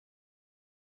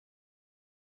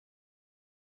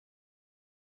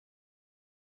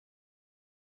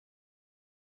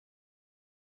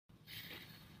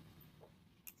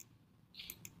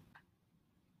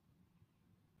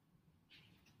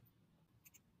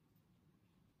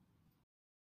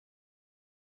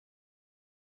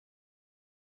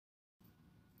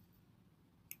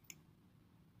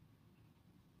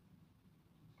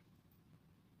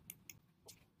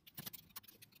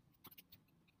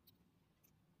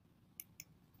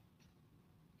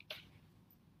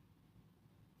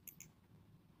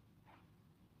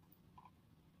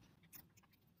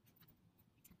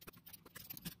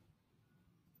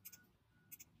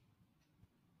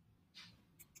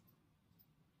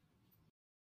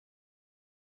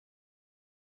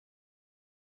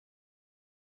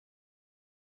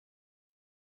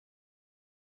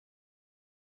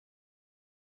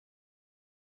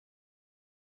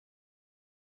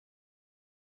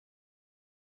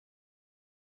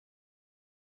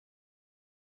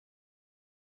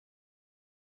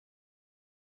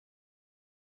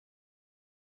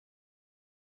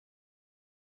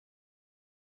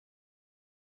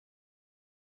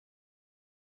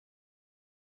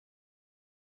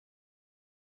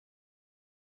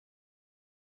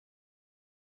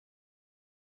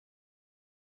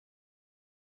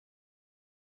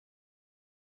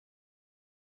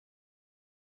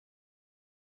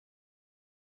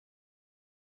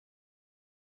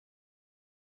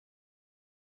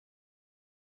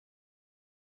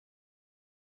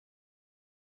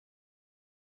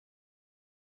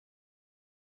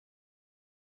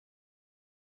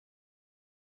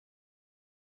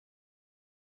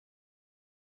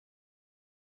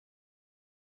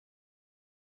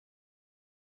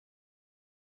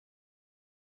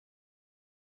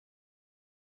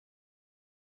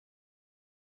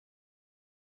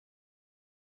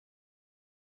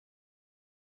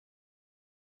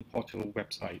portal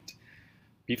website.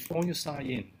 Before you sign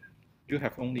in, you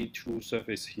have only two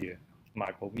services here,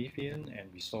 myPromethean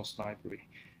and Resource Library.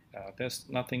 There's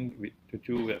nothing to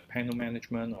do with panel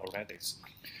management or Radix.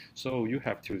 So you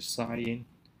have to sign in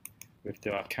with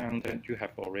the account that you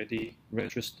have already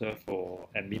registered for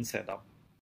admin setup.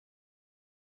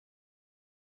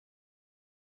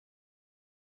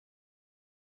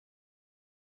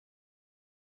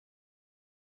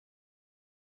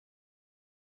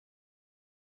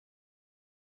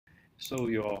 So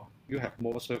you have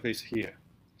more services here.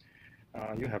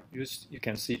 You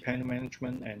can see panel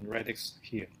management and Radix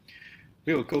here.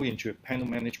 We will go into panel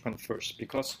management first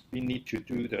because we need to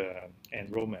do the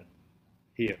enrollment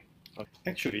here.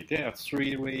 Actually, there are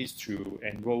three ways to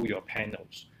enroll your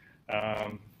panels.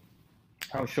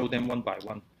 I'll show them one by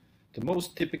one. The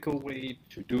most typical way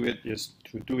to do it is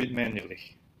to do it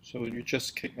manually. So you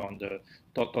just click on the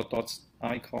dot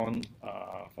icon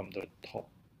from the top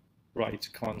right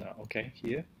corner. Okay,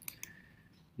 here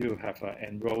you have an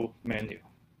enroll menu.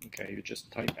 Okay, you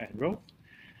just type enroll.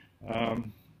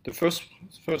 The first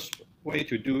way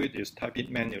to do it is type it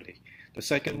manually. The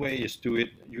second way is do it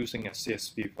using a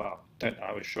CSV file that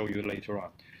I will show you later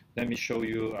on. Let me show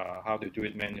you how to do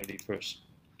it manually first.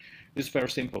 It's very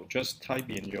simple. Just type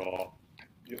in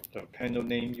the panel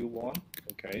name you want.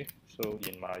 Okay, so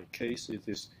in my case it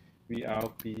is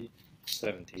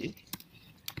VRB70,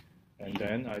 and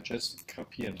then I just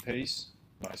copy and paste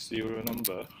my serial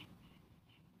number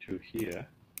to here,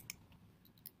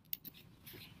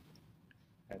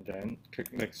 and then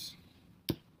click next.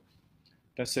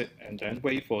 That's it, and then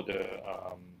wait for the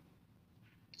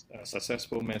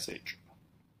successful message.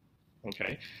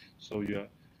 Okay, so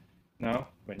now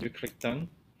when you click done,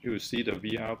 you will see the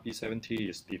VRB70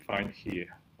 is defined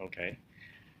here. Okay,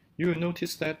 you will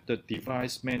notice that the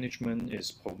device management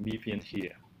is Promethean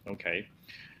here. Okay,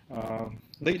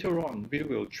 later on we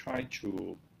will try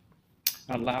to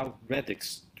allow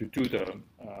Radix to do the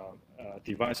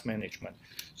device management.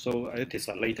 So it is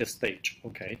a later stage.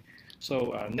 Okay,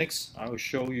 so next I will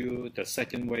show you the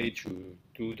second way to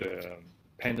do the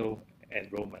panel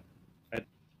enrollment.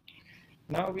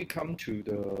 Now we come to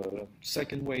the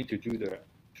second way to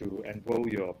enroll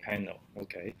your panel.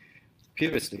 Okay,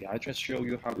 previously I just showed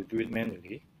you how to do it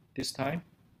manually. This time,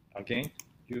 again,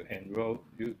 you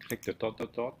click the dot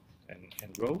and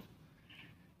enroll.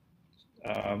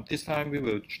 This time we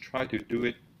will try to do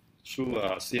it through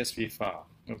a CSV file.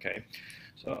 Okay,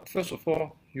 so first of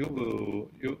all, you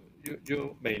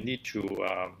may need to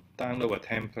download a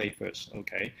template first.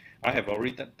 Okay, I have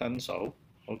already done so.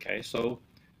 Okay, so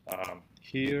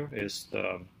here is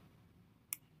the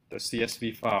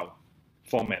CSV file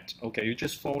format. Okay, you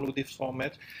just follow this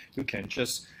format. You can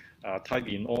just type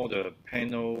in all the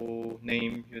panel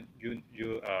name you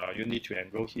need to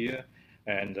enroll here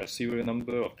and the serial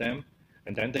number of them,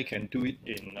 and then they can do it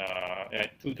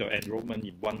do the enrollment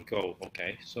in one go.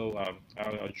 Okay, so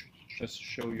I'll just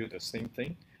show you the same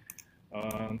thing.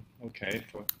 Okay,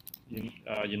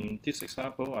 in this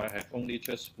example, I have only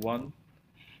just one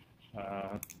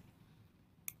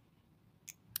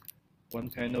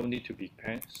panel need to be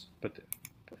passed, but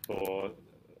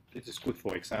this is good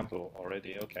for example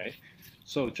already. Okay,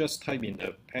 so just type in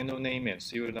the panel name and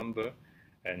serial number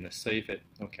and save it.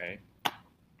 Okay.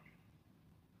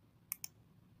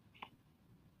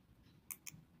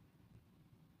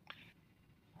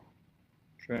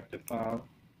 Drag the file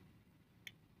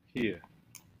here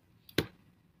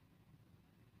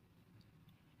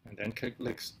and then click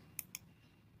next.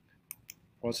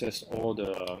 Process all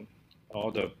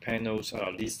the panels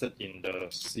are listed in the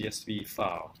CSV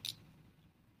file.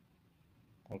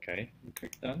 Okay, you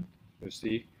click done. You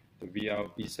see the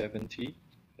VRB70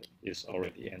 is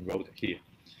already enrolled here.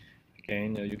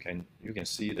 Again, you can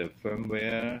see the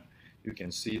firmware. You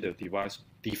can see the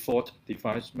default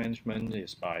device management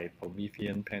is by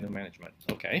Promethean panel management.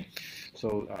 Okay,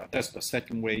 so that's the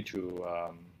second way to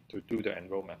do the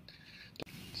enrollment.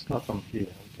 Start from here.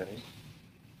 Okay.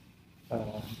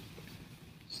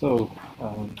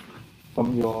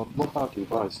 From your mobile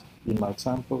device, in my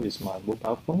example is my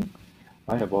mobile phone.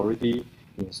 I have already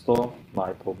installed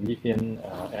my Promethean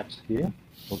apps here.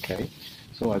 Okay,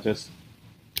 so I just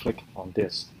click on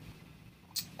this.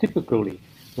 Typically,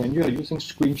 when you are using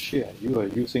screen share, you are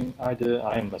using either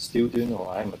I am a student or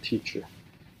I am a teacher.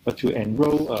 But to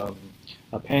enroll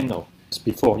a panel,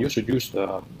 before you should use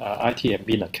the IT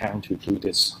admin account to do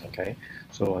this. Okay,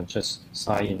 so I just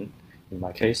sign in. In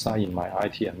my case, sign in my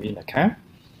IT admin account.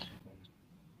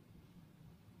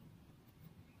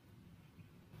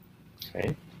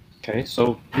 Okay.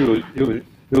 So you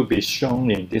will be shown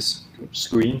in this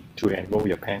screen to enroll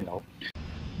your panel.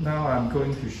 Now I'm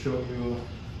going to show you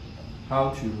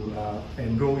how to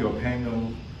enroll your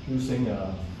panel using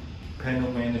a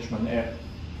panel management app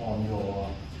on your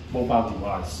mobile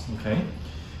device. Okay.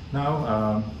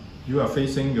 Now you are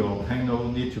facing your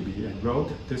panel need to be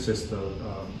enrolled. This is the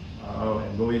I'll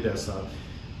enroll it as a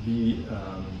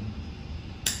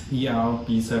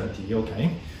ERB70.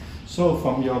 Okay. So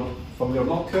from your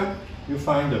locker, you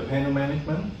find the panel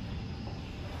management.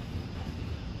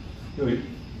 The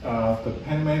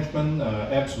panel management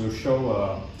apps will show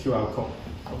a QR code.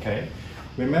 Okay.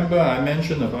 Remember I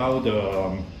mentioned about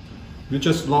you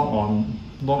just log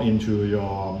into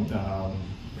your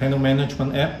panel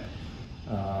management app.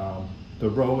 The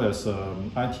role as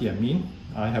IT admin.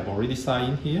 I have already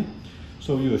signed in here.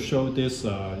 So you will show this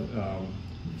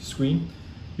screen.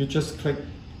 You just click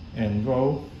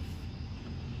Enroll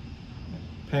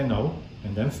Panel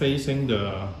and then facing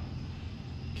the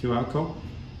QR code.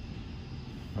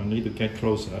 I need to get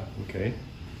closer. Okay.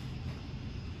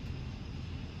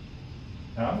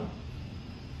 Now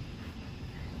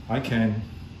I can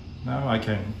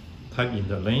type in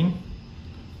the name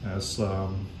as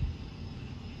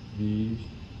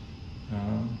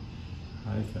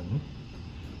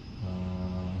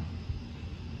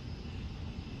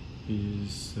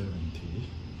V-B70.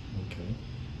 Okay,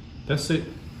 that's it.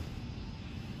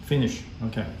 Finish.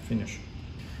 Okay, finish.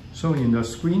 So in the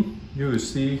screen you will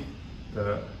see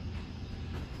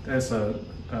there's a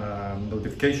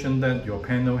notification that your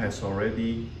panel has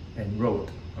already enrolled.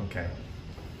 Okay.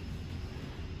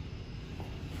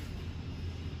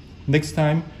 Next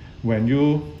time when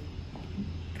you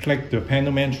click the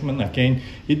panel management again,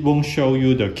 it won't show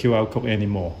you the QR code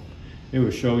anymore. It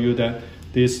will show you that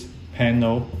this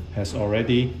panel has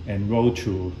already enrolled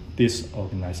to this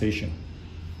organization.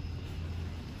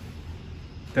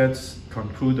 That's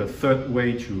conclude the third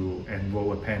way to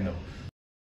enroll a panel.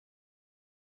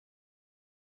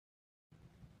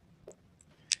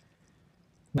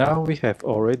 Now we have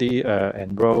already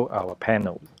enrolled our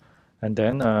panel, and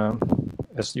then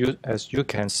as you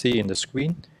can see in the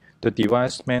screen, the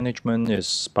device management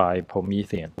is by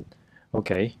Promethean.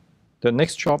 Okay, the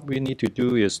next job we need to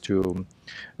do is to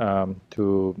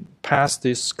pass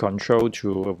this control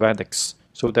to Radix,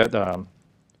 so that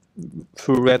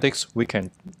through Radix we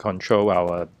can control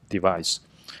our device.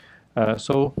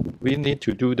 So we need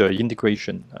to do the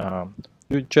integration.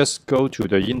 You just go to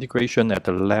the integration at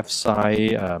the left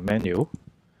side menu.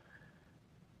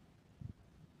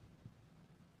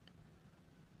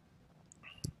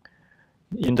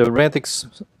 In the Radix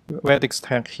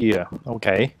tag here,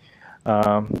 okay,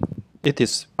 it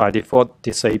is by default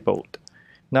disabled.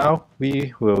 Now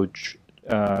we will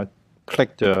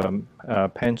click the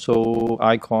pencil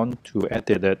icon to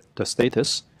edit the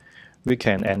status. We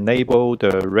can enable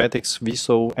the Radix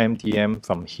VISO MDM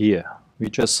from here. We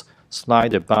just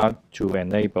slide the bar to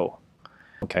enable.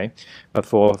 Okay, but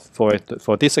for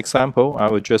this example, I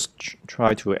will just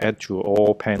try to add to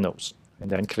all panels and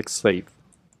then click Save.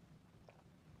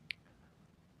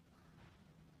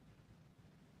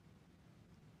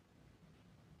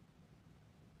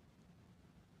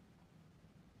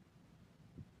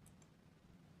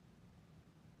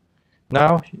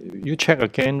 Now you check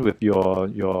again with your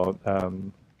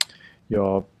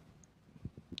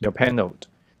panel.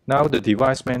 Now the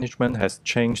device management has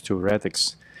changed to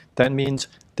Radix. That means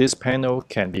this panel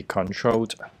can be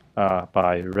controlled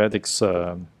by Radix,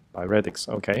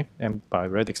 okay, and by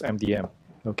Radix MDM,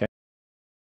 okay.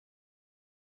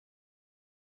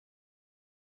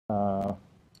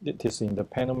 It is in the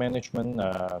panel management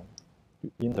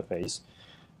interface.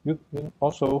 You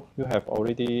have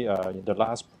already in the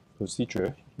last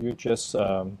procedure, you just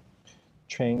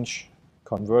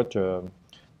convert the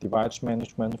device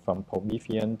management from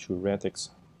Promethean to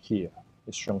Radix here.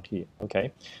 It's shown here.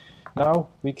 Okay. Now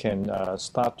we can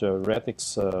start the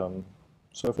Radix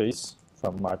surface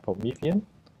from myPromethean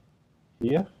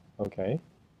here. Okay.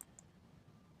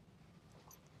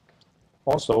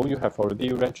 Also, you have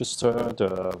already registered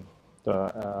the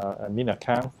admin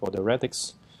account for the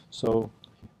Radix, so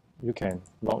you can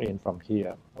log in from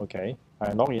here. Okay.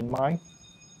 I log in mine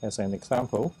as an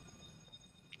example.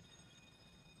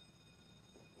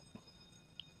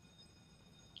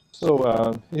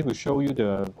 So it will show you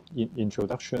the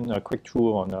introduction, a quick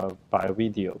tour on bio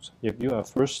videos. If you are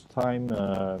first time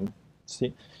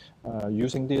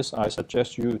using this, I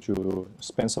suggest you to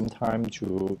spend some time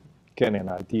to get an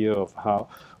idea of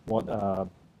what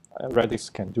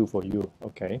Radix can do for you.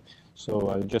 Okay,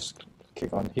 so just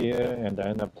click on here and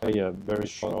then play a very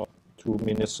short 2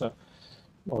 minutes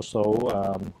or so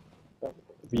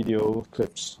video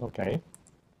clips. Okay.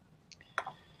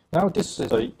 Now this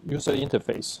is a user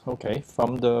interface. Okay,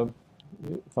 from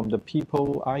the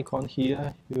people icon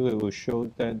here, you will show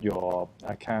that your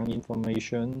account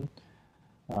information.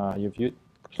 If you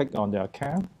click on the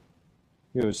account,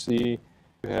 you will see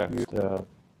you have the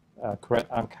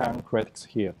account credits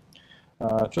here.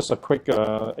 Just a quick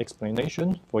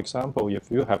explanation. For example, if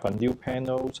you have a new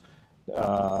panel,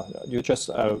 you just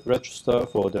register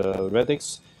for the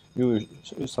Radix. You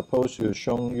suppose you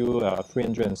show you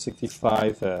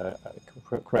 365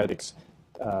 credits.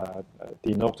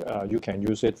 Denote you can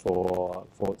use it for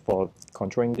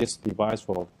controlling this device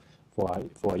for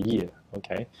a year.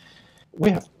 Okay, we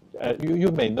have. You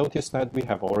may notice that we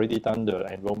have already done the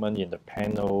enrollment in the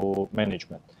panel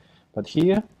management, but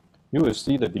here you will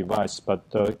see the device,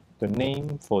 but the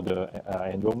name for the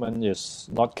enrollment is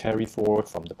not carried forward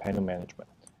from the panel management.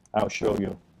 I'll show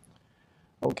you.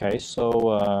 Okay,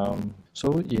 so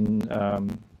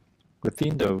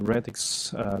within the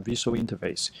Radix visual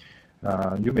interface,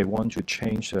 you may want to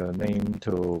change the name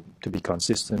to be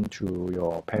consistent to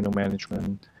your panel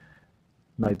management,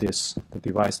 like this. The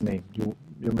device name you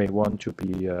may want to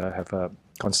be have a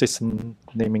consistent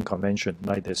naming convention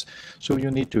like this. So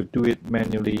you need to do it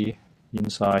manually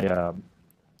inside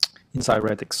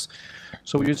Radix.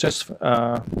 So you just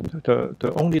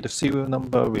only the serial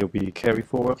number will be carried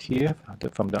forward here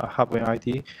from the hardware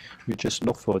ID. You just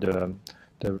look for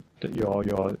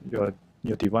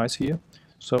your device here.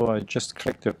 So I just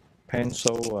click the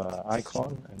pencil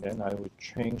icon, and then I will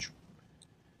change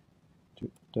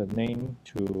the name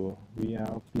to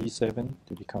VRB7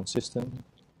 to be consistent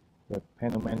with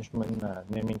panel management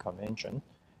naming convention,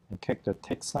 and click the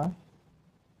tick sign.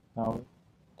 Now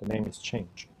the name is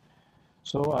changed.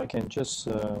 So I can just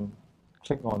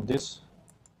click on this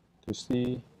to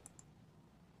see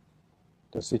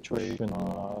the situation,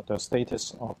 the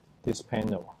status of this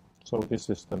panel. So this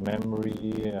is the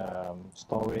memory,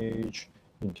 storage,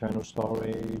 internal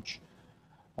storage,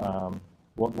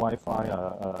 what Wi-Fi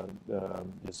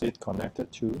is it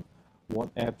connected to, what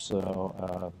apps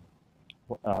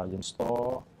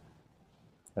installed,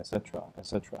 etc.,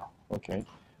 etc. Okay.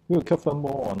 We will cover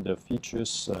more on the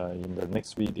features in the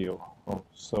next video.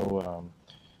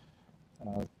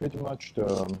 Pretty much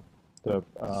the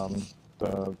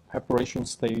preparation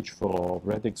stage for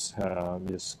Radix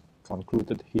is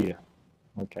concluded here.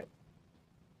 Okay.